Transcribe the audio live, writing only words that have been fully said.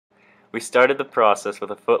We started the process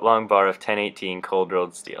with a foot-long bar of 1018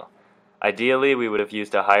 cold-rolled steel. Ideally, we would have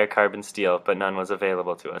used a higher carbon steel, but none was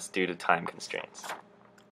available to us due to time constraints.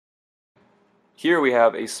 Here we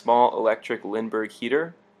have a small electric Lindbergh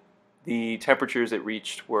heater. The temperatures it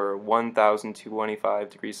reached were 1,225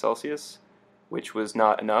 degrees Celsius, which was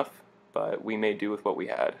not enough, but we made do with what we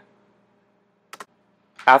had.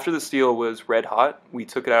 After the steel was red hot, we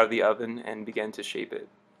took it out of the oven and began to shape it.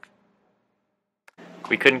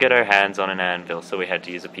 We couldn't get our hands on an anvil, so we had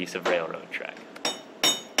to use a piece of railroad track.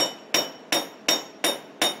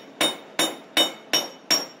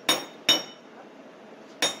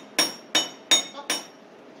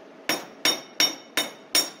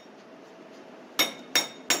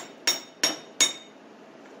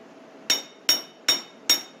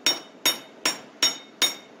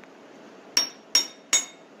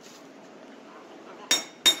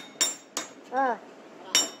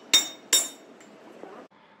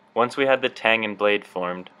 Once we had the tang and blade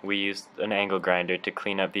formed, we used an angle grinder to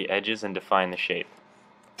clean up the edges and define the shape.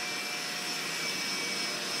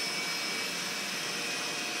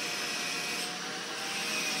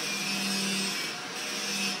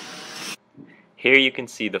 Here you can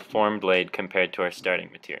see the formed blade compared to our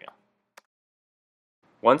starting material.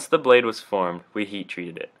 Once the blade was formed, we heat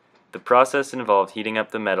treated it. The process involved heating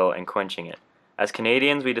up the metal and quenching it. As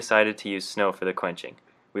Canadians, we decided to use snow for the quenching.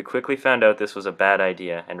 We quickly found out this was a bad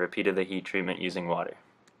idea and repeated the heat treatment using water.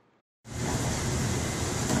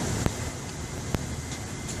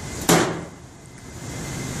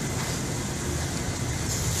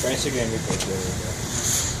 Try this again, replace. There we go.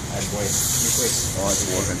 Replace. Oh, it's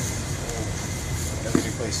working.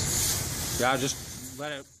 Replace. Yeah, just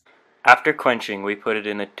let it. After quenching, we put it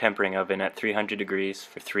in a tempering oven at 300 degrees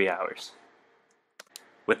for 3 hours.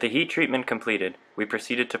 With the heat treatment completed, we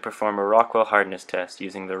proceeded to perform a Rockwell hardness test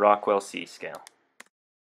using the Rockwell C scale.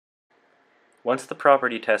 Once the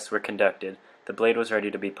property tests were conducted, the blade was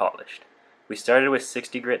ready to be polished. We started with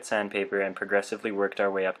 60 grit sandpaper and progressively worked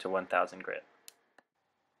our way up to 1000 grit.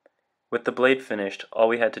 With the blade finished, all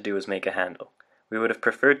we had to do was make a handle. We would have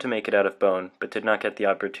preferred to make it out of bone, but did not get the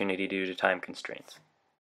opportunity due to time constraints.